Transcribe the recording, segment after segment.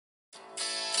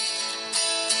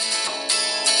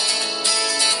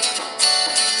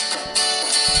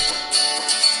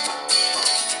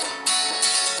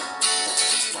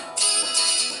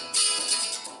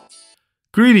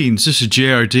Greetings, this is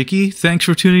J.R. Dickey. Thanks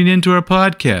for tuning in to our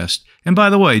podcast. And by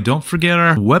the way, don't forget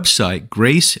our website,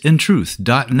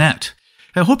 graceandtruth.net.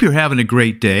 I hope you're having a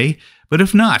great day, but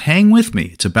if not, hang with me.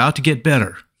 It's about to get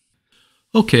better.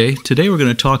 Okay, today we're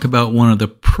going to talk about one of the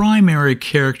primary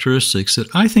characteristics that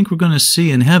I think we're going to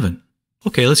see in heaven.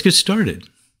 Okay, let's get started.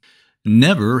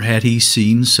 Never had he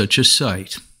seen such a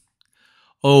sight.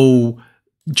 Oh,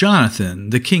 Jonathan,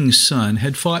 the king's son,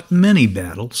 had fought many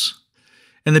battles,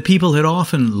 and the people had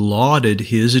often lauded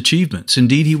his achievements.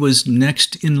 Indeed, he was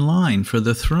next in line for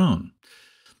the throne.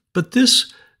 But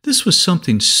this was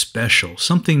something special,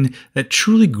 something that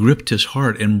truly gripped his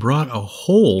heart and brought a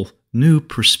whole new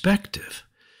perspective.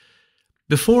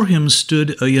 Before him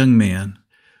stood a young man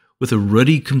with a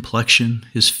ruddy complexion.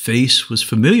 His face was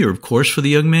familiar, of course, for the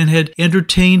young man had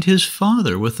entertained his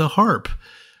father with a harp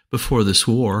before this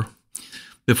war,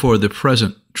 before the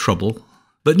present trouble.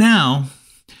 But now,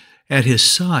 at his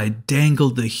side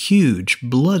dangled the huge,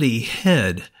 bloody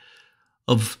head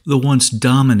of the once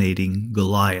dominating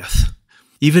Goliath.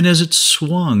 Even as it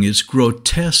swung, its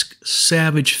grotesque,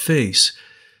 savage face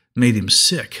made him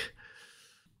sick.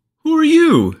 "Who are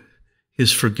you?"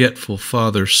 his forgetful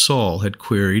father Saul had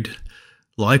queried,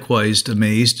 likewise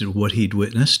amazed at what he'd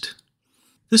witnessed.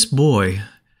 This boy,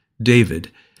 David,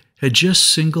 had just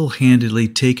single-handedly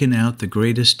taken out the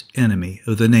greatest enemy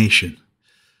of the nation.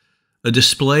 A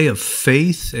display of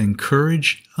faith and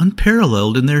courage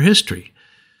unparalleled in their history.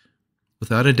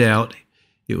 Without a doubt,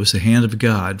 it was the hand of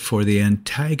God, for the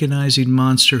antagonizing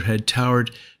monster had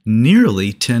towered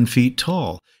nearly 10 feet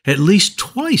tall, at least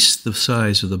twice the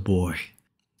size of the boy.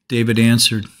 David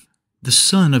answered, "The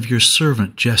son of your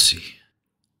servant Jesse."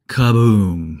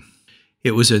 Kaboom!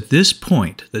 It was at this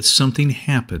point that something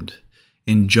happened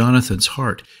in Jonathan's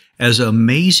heart. As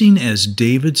amazing as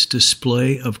David's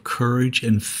display of courage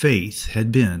and faith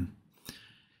had been,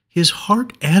 his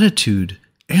heart attitude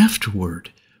afterward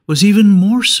was even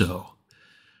more so.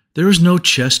 There was no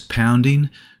chest pounding,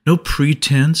 no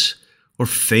pretense or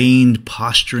feigned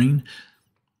posturing,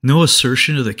 no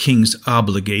assertion of the king's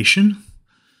obligation,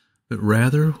 but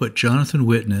rather what Jonathan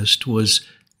witnessed was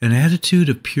an attitude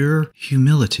of pure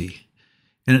humility,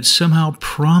 and it somehow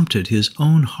prompted his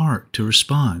own heart to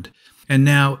respond. And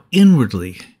now,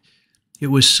 inwardly, it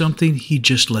was something he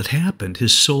just let happen.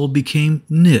 His soul became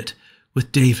knit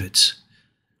with David's.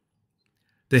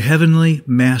 The heavenly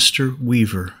master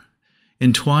weaver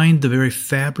entwined the very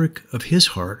fabric of his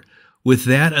heart with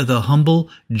that of the humble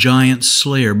giant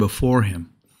slayer before him.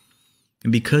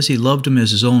 And because he loved him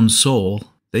as his own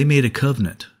soul, they made a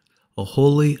covenant, a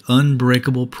holy,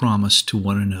 unbreakable promise to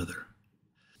one another.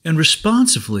 And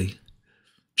responsively,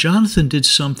 Jonathan did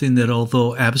something that,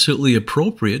 although absolutely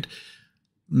appropriate,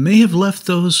 may have left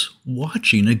those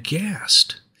watching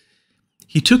aghast.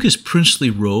 He took his princely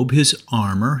robe, his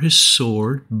armor, his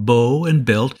sword, bow, and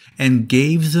belt, and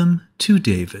gave them to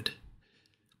David.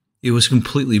 It was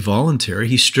completely voluntary.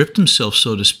 He stripped himself,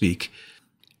 so to speak,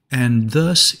 and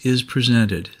thus is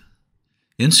presented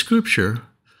in Scripture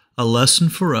a lesson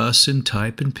for us in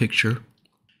type and picture.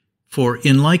 For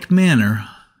in like manner,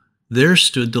 there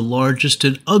stood the largest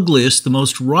and ugliest, the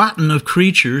most rotten of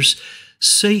creatures,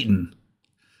 Satan.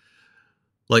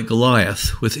 Like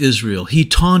Goliath with Israel, he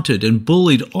taunted and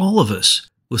bullied all of us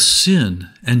with sin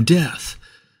and death,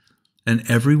 and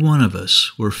every one of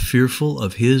us were fearful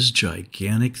of his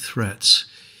gigantic threats,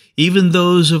 even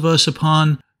those of us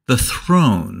upon the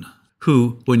throne,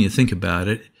 who, when you think about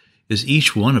it, is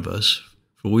each one of us,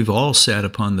 for we've all sat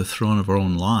upon the throne of our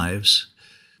own lives.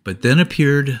 But then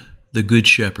appeared the Good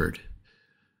Shepherd,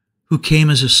 who came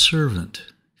as a servant.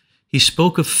 He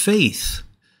spoke of faith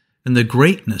and the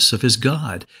greatness of his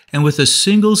God, and with a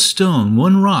single stone,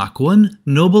 one rock, one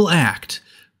noble act,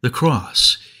 the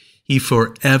cross, he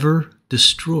forever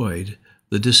destroyed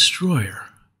the destroyer.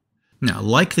 Now,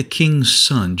 like the king's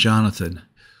son, Jonathan,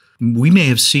 we may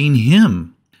have seen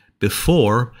him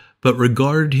before, but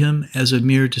regarded him as a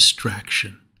mere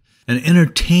distraction, an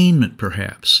entertainment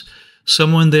perhaps,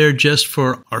 someone there just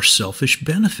for our selfish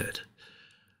benefit.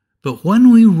 But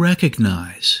when we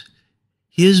recognize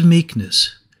his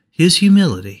meekness, his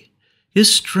humility,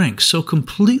 his strength so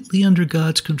completely under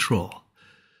God's control,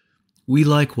 we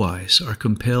likewise are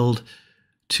compelled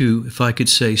to, if I could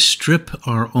say, strip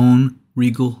our own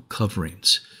regal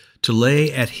coverings, to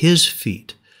lay at his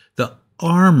feet the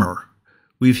armor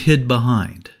we've hid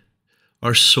behind,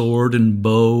 our sword and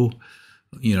bow,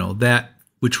 that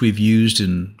which we've used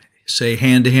in, say,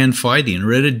 hand-to-hand fighting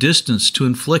or at a distance to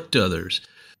inflict others.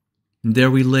 And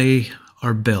there we lay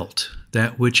our belt,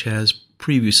 that which has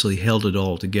previously held it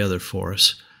all together for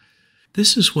us.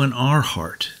 This is when our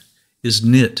heart is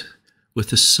knit with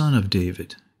the Son of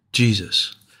David,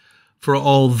 Jesus. For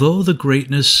although the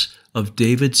greatness of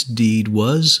David's deed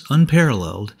was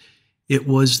unparalleled, it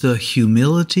was the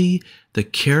humility, the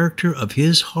character of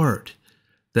his heart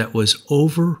that was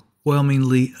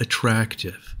overwhelmingly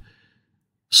attractive.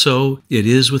 So it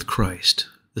is with Christ,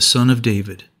 the Son of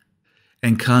David,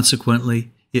 and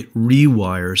consequently it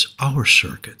rewires our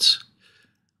circuits.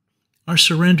 Our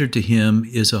surrender to him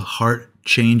is a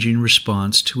heart-changing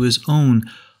response to his own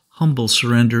humble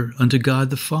surrender unto God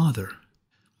the Father.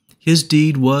 His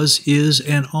deed was, is,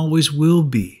 and always will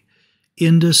be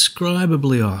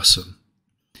indescribably awesome,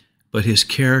 but his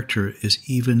character is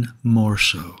even more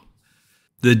so.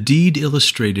 The deed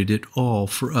illustrated it all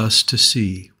for us to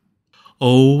see.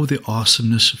 Oh, the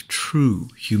awesomeness of true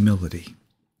humility.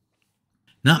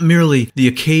 Not merely the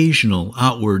occasional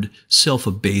outward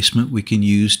self-abasement we can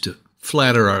use to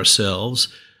flatter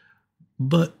ourselves,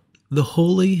 but the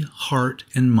holy heart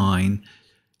and mind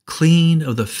clean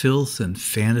of the filth and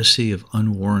fantasy of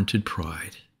unwarranted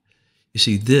pride. You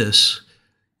see, this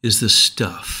is the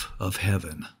stuff of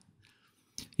heaven.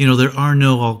 There are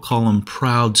no, I'll call them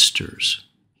proudsters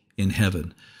in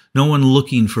heaven. No one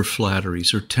looking for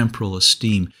flatteries or temporal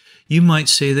esteem. You might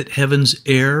say that heaven's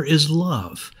air is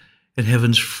love, and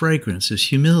heaven's fragrance is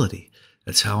humility.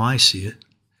 That's how I see it.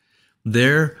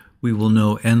 There we will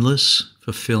know endless,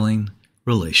 fulfilling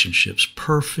relationships,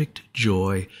 perfect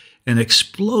joy, and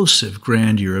explosive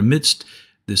grandeur amidst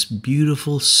this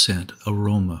beautiful scent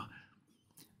aroma.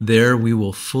 There we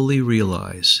will fully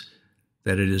realize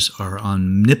that it is our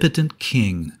omnipotent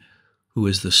King who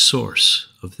is the source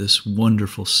of this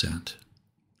wonderful scent.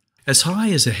 As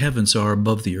high as the heavens are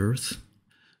above the earth,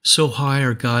 so high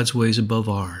are God's ways above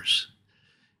ours.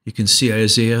 You can see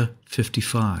Isaiah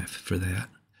 55 for that.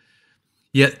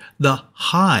 Yet the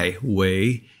high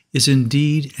way is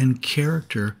indeed and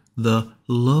character the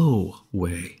low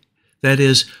way. That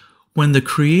is, when the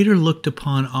Creator looked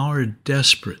upon our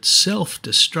desperate,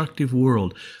 self-destructive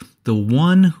world, the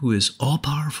one who is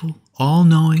all-powerful,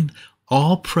 all-knowing,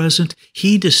 all-present,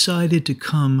 he decided to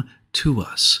come to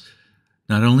us.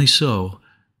 Not only so,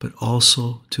 but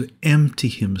also to empty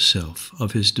himself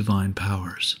of his divine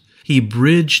powers. He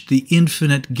bridged the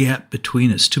infinite gap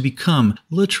between us to become,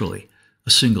 literally,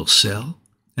 a single cell,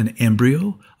 an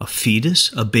embryo, a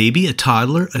fetus, a baby, a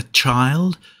toddler, a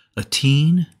child, a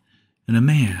teen, and a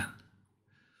man.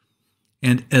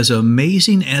 And as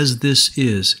amazing as this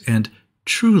is, and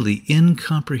truly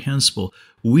incomprehensible,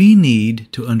 we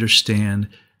need to understand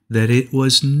that it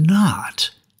was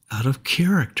not out of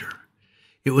character.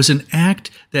 It was an act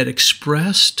that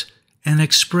expressed and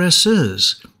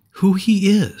expresses who he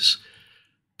is,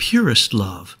 purest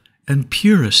love and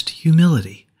purest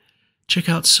humility. Check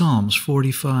out Psalms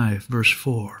 45, verse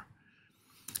 4.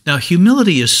 Now,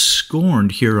 humility is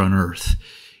scorned here on earth.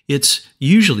 It's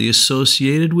usually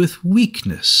associated with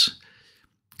weakness.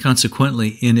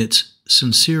 Consequently, in its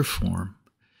sincere form,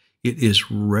 it is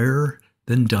rarer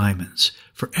than diamonds,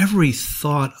 for every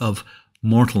thought of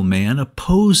mortal man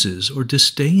opposes or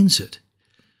disdains it.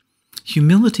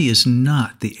 Humility is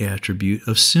not the attribute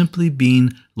of simply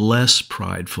being less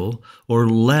prideful or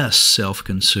less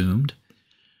self-consumed.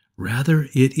 Rather,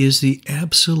 it is the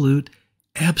absolute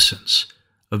absence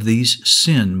of these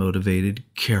sin-motivated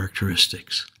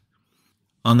characteristics.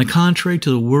 On the contrary to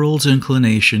the world's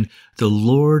inclination, the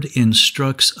Lord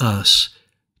instructs us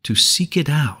to seek it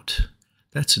out.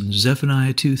 That's in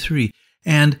Zephaniah 2:3,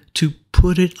 and to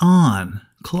put it on,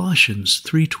 Colossians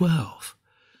 3:12.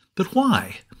 But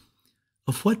why?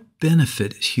 Of what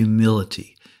benefit is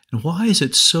humility, and why is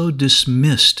it so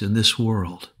dismissed in this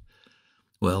world?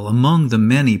 Well, among the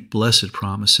many blessed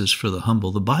promises for the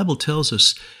humble, the Bible tells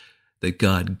us that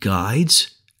God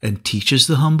guides and teaches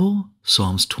the humble,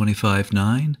 Psalms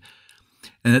 25:9,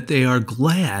 and that they are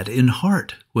glad in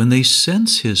heart when they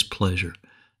sense his pleasure,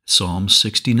 Psalm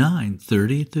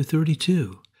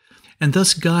 69:30-32. And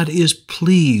thus God is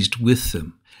pleased with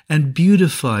them and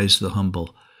beautifies the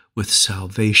humble with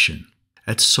salvation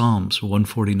at Psalms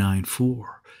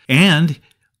 149:4. And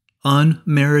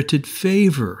unmerited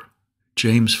favor,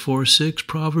 James 4:6,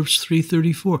 Proverbs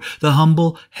 3:34. The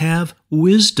humble have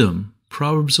wisdom,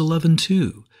 Proverbs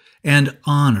 11:2. And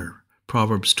honor,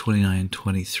 Proverbs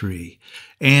 29:23.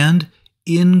 And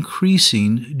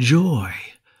increasing joy,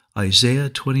 Isaiah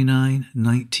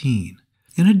 29:19.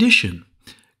 In addition,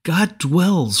 God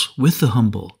dwells with the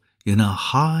humble in a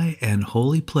high and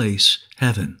holy place,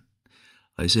 heaven,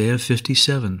 Isaiah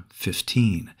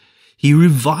 57:15. He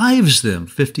revives them,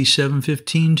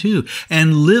 57:15 too,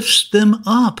 and lifts them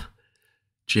up,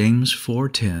 James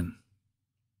 4:10.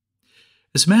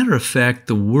 As a matter of fact,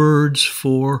 the words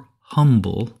for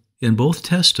humble in both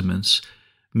Testaments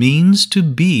means to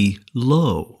be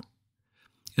low.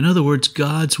 In other words,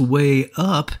 God's way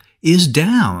up is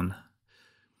down.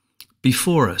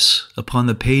 Before us, upon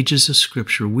the pages of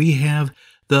Scripture, we have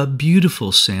the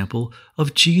beautiful sample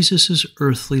of Jesus'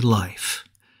 earthly life.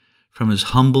 From his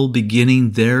humble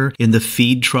beginning there in the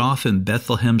feed trough in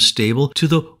Bethlehem's stable to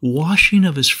the washing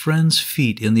of his friends'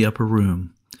 feet in the upper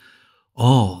room,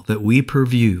 all that we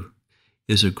purview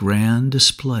is a grand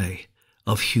display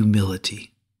of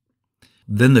humility.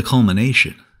 Then the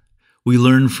culmination. We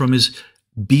learn from his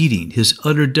beating, his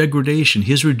utter degradation,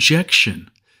 his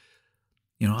rejection.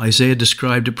 Isaiah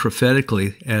described it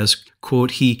prophetically as,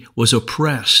 quote, he was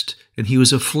oppressed and he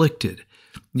was afflicted,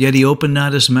 yet he opened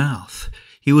not his mouth.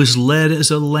 He was led as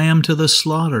a lamb to the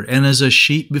slaughter, and as a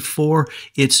sheep before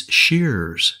its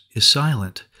shearers is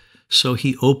silent, so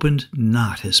he opened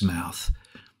not his mouth.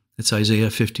 It's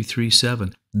Isaiah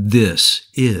 53:7. This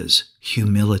is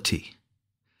humility.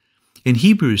 In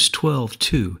Hebrews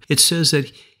 12:2, it says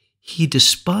that he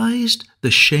despised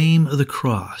the shame of the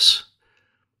cross.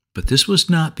 But this was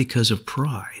not because of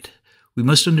pride. We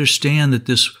must understand that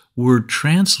this word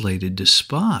translated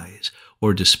despise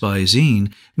or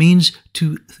despising means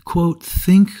to, quote,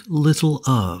 think little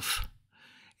of.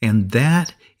 And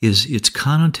that is its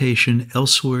connotation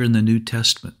elsewhere in the New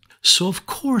Testament. So of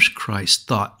course Christ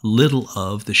thought little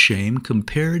of the shame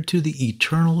compared to the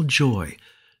eternal joy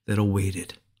that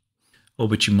awaited. Oh,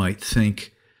 but you might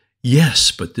think,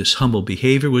 yes, but this humble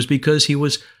behavior was because he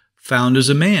was found as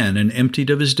a man and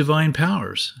emptied of his divine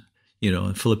powers.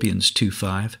 In Philippians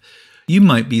 2:5. You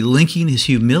might be linking his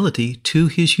humility to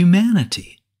his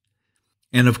humanity.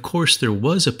 And of course, there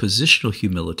was a positional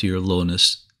humility or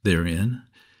lowness therein.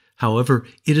 However,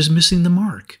 it is missing the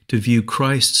mark to view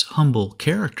Christ's humble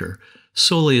character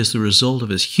solely as the result of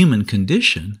his human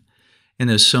condition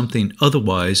and as something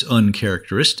otherwise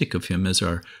uncharacteristic of him as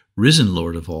our risen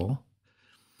Lord of all.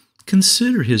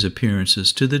 Consider his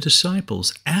appearances to the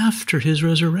disciples after his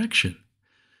resurrection.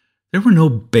 There were no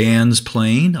bands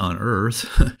playing on earth,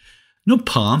 no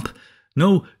pomp,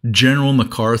 no General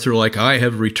MacArthur-like I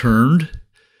have returned,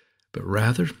 but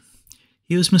rather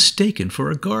he was mistaken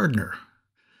for a gardener.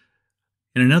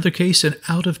 In another case, an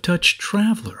out-of-touch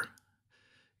traveler.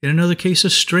 In another case, a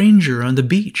stranger on the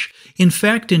beach. In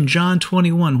fact, in John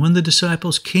 21, when the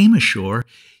disciples came ashore,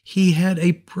 he had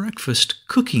a breakfast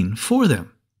cooking for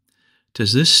them.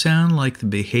 Does this sound like the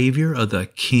behavior of the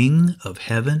King of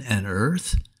heaven and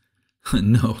earth?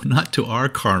 No, not to our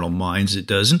carnal minds it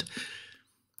doesn't.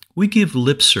 We give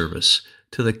lip service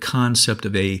to the concept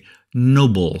of a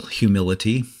noble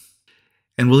humility,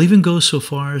 and will even go so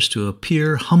far as to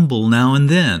appear humble now and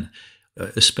then,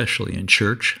 especially in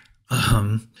church.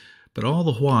 But all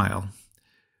the while,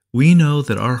 we know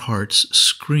that our hearts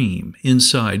scream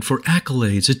inside for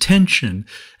accolades, attention,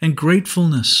 and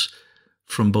gratefulness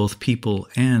from both people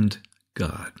and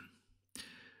God.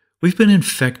 We've been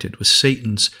infected with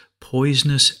Satan's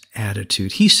poisonous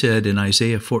attitude. He said in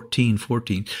Isaiah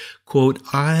 14:14, quote,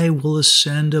 I will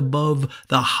ascend above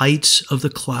the heights of the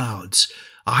clouds.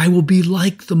 I will be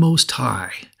like the Most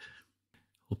High.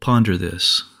 Well, ponder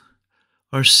this.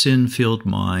 Our sin-filled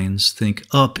minds think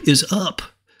up is up,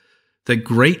 that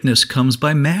greatness comes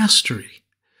by mastery.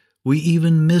 We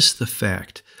even miss the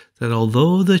fact that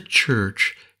although the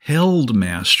church held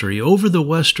mastery over the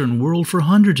Western world for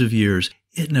hundreds of years,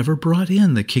 it never brought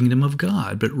in the kingdom of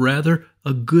God, but rather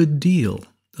a good deal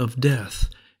of death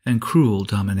and cruel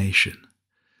domination.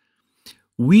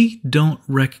 We don't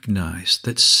recognize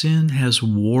that sin has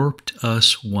warped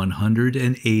us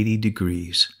 180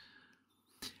 degrees.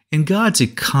 In God's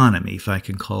economy, if I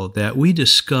can call it that, we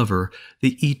discover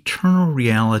the eternal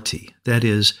reality, that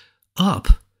is,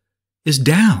 up is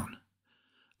down.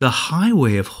 The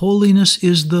highway of holiness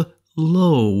is the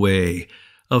low way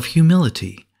of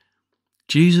humility.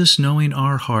 Jesus, knowing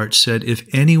our hearts, said, if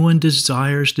anyone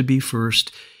desires to be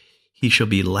first, he shall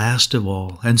be last of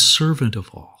all and servant of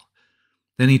all.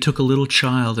 Then he took a little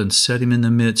child and set him in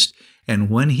the midst, and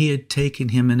when he had taken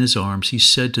him in his arms, he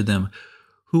said to them,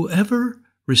 whoever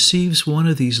receives one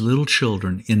of these little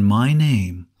children in my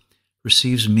name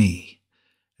receives me,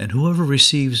 and whoever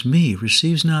receives me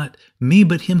receives not me,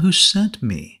 but him who sent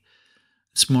me.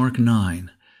 It's Mark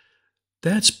 9.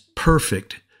 That's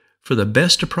perfect. For the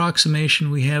best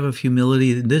approximation we have of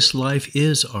humility in this life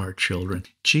is our children.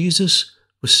 Jesus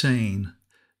was saying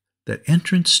that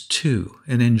entrance to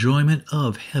and enjoyment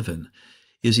of heaven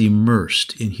is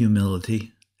immersed in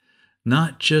humility,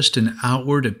 not just an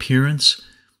outward appearance,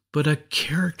 but a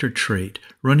character trait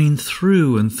running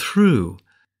through and through.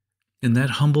 In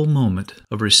that humble moment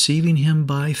of receiving him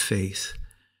by faith,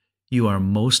 you are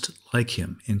most like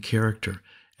him in character,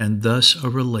 and thus a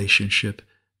relationship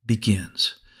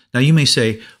begins. Now you may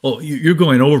say, oh, you're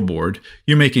going overboard.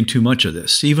 You're making too much of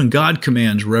this. Even God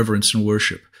commands reverence and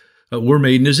worship. We're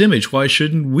made in his image. Why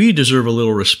shouldn't we deserve a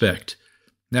little respect?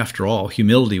 After all,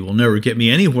 humility will never get me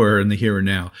anywhere in the here and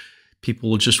now. People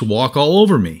will just walk all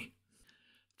over me.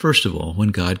 First of all, when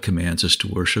God commands us to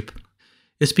worship,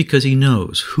 it's because he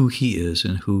knows who he is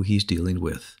and who he's dealing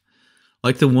with.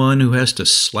 Like the one who has to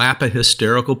slap a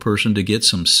hysterical person to get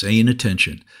some sane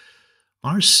attention.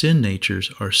 Our sin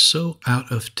natures are so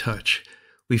out of touch,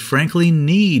 we frankly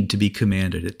need to be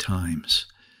commanded at times.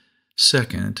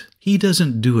 Second, he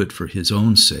doesn't do it for his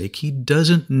own sake. He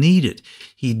doesn't need it.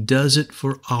 He does it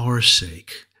for our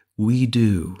sake. We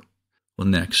do. Well,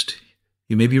 next,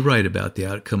 you may be right about the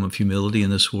outcome of humility in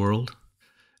this world,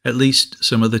 at least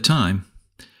some of the time.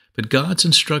 But God's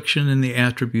instruction and the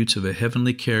attributes of a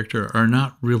heavenly character are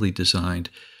not really designed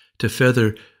to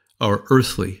feather our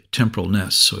earthly temporal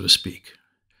nests, so to speak.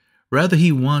 Rather,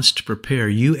 he wants to prepare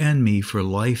you and me for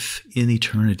life in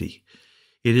eternity.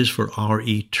 It is for our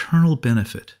eternal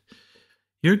benefit.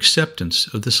 Your acceptance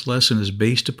of this lesson is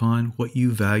based upon what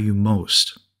you value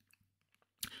most: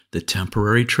 the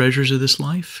temporary treasures of this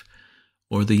life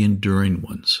or the enduring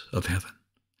ones of heaven.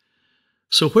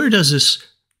 So where does this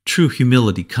true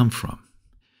humility come from?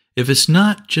 If it's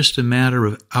not just a matter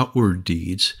of outward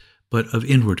deeds, but of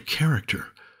inward character,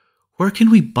 where can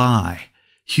we buy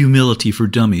humility for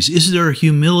dummies? Is there a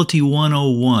Humility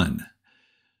 101?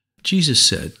 Jesus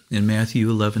said in Matthew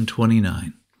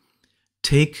 11:29,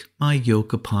 "Take my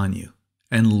yoke upon you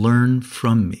and learn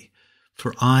from me,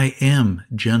 for I am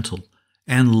gentle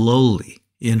and lowly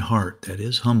in heart," that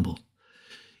is, humble.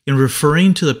 In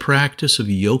referring to the practice of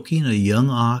yoking a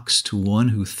young ox to one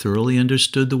who thoroughly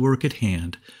understood the work at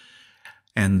hand,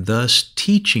 and thus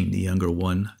teaching the younger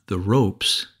one the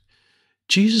ropes,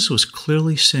 Jesus was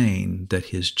clearly saying that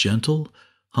his gentle,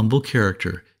 humble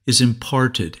character is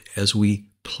imparted as we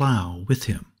plow with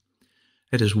him,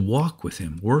 that is, walk with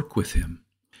him, work with him.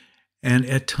 And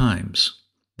at times,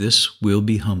 this will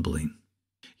be humbling.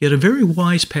 Yet a very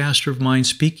wise pastor of mine,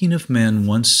 speaking of men,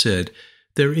 once said,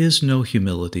 "There is no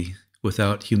humility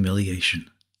without humiliation."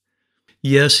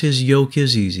 Yes, his yoke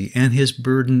is easy and his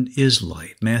burden is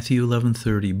light, Matthew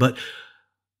 11:30, but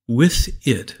with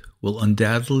it will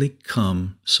undoubtedly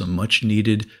come some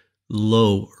much-needed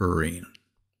lowering,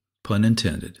 pun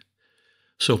intended.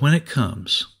 So when it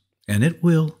comes, and it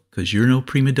will, because you're no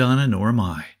prima donna, nor am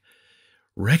I,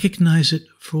 recognize it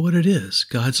for what it is,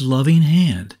 God's loving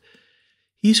hand.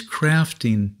 He's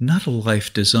crafting not a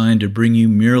life designed to bring you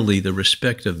merely the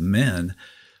respect of men,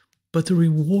 but the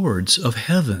rewards of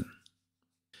heaven.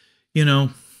 You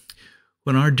know,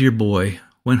 when our dear boy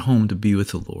went home to be with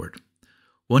the Lord,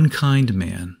 one kind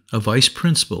man, a vice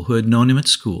principal who had known him at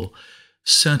school,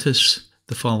 sent us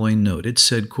the following note. It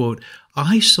said, quote,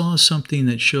 "I saw something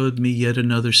that showed me yet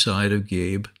another side of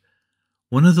Gabe.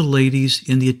 One of the ladies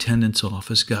in the attendance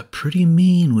office got pretty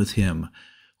mean with him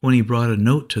when he brought a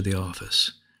note to the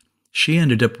office. She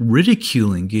ended up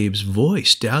ridiculing Gabe's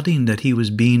voice, doubting that he was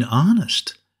being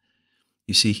honest.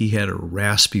 You see, he had a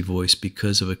raspy voice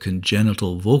because of a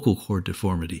congenital vocal cord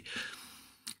deformity."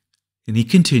 And he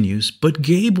continues, "But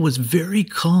Gabe was very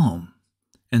calm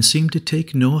and seemed to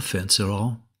take no offense at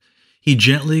all. He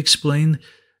gently explained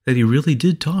that he really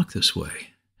did talk this way.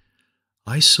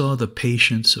 I saw the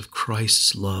patience of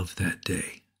Christ's love that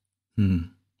day."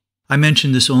 I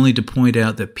mention this only to point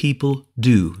out that people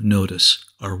do notice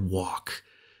our walk.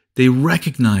 They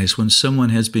recognize when someone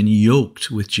has been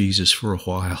yoked with Jesus for a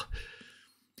while.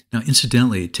 Now,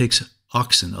 incidentally, it takes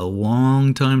oxen a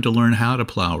long time to learn how to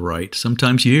plow right,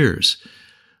 sometimes years.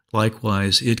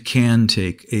 Likewise, it can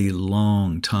take a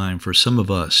long time for some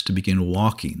of us to begin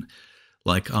walking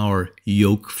like our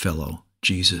yoke fellow,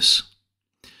 Jesus.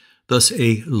 Thus,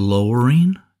 a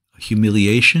lowering, a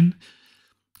humiliation,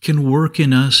 can work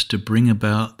in us to bring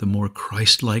about the more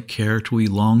Christ-like character we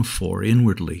long for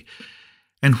inwardly,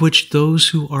 and which those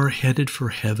who are headed for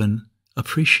heaven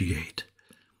appreciate.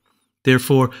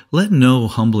 Therefore, let no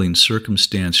humbling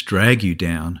circumstance drag you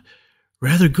down.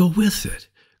 Rather, go with it.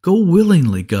 Go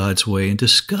willingly God's way and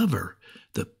discover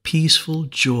the peaceful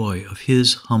joy of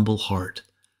his humble heart.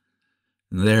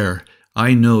 There,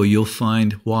 I know you'll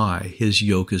find why his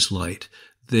yoke is light.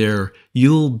 There,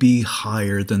 you'll be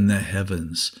higher than the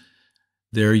heavens.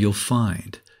 There you'll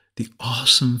find the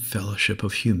awesome fellowship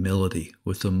of humility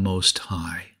with the Most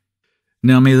High.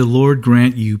 Now may the Lord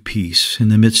grant you peace in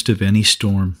the midst of any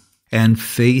storm, and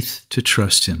faith to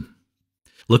trust him.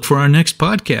 Look for our next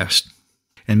podcast,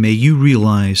 and may you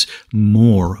realize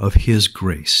more of his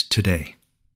grace today.